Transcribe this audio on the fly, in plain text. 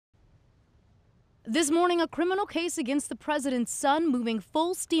This morning, a criminal case against the president's son moving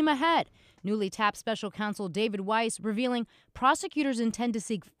full steam ahead. Newly tapped special counsel David Weiss revealing prosecutors intend to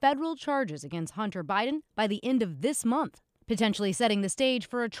seek federal charges against Hunter Biden by the end of this month, potentially setting the stage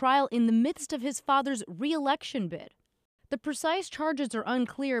for a trial in the midst of his father's re-election bid. The precise charges are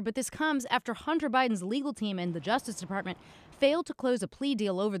unclear, but this comes after Hunter Biden's legal team and the Justice Department failed to close a plea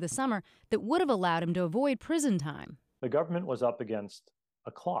deal over the summer that would have allowed him to avoid prison time. The government was up against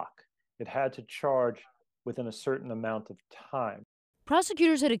a clock. It had to charge within a certain amount of time.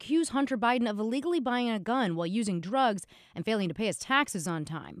 Prosecutors had accused Hunter Biden of illegally buying a gun while using drugs and failing to pay his taxes on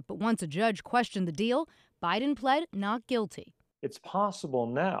time. But once a judge questioned the deal, Biden pled not guilty. It's possible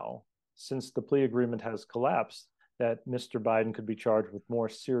now, since the plea agreement has collapsed, that Mr. Biden could be charged with more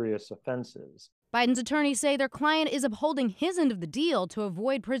serious offenses. Biden's attorneys say their client is upholding his end of the deal to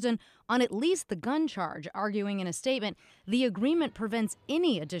avoid prison on at least the gun charge, arguing in a statement the agreement prevents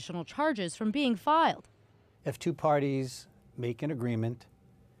any additional charges from being filed. If two parties make an agreement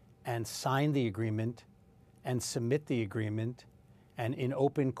and sign the agreement and submit the agreement and in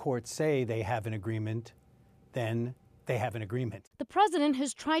open court say they have an agreement, then they have an agreement. The president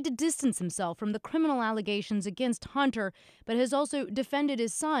has tried to distance himself from the criminal allegations against Hunter, but has also defended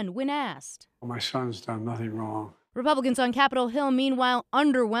his son when asked. My son's done nothing wrong. Republicans on Capitol Hill, meanwhile,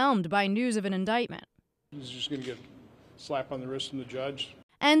 underwhelmed by news of an indictment. He's just going to get a slap on the wrist from the judge.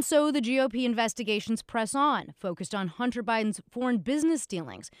 And so the GOP investigations press on, focused on Hunter Biden's foreign business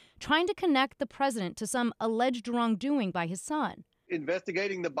dealings, trying to connect the president to some alleged wrongdoing by his son.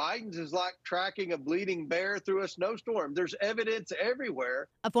 Investigating the Bidens is like tracking a bleeding bear through a snowstorm. There's evidence everywhere.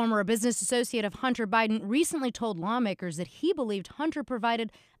 A former business associate of Hunter Biden recently told lawmakers that he believed Hunter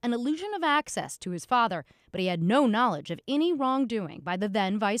provided an illusion of access to his father, but he had no knowledge of any wrongdoing by the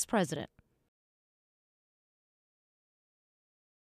then vice president.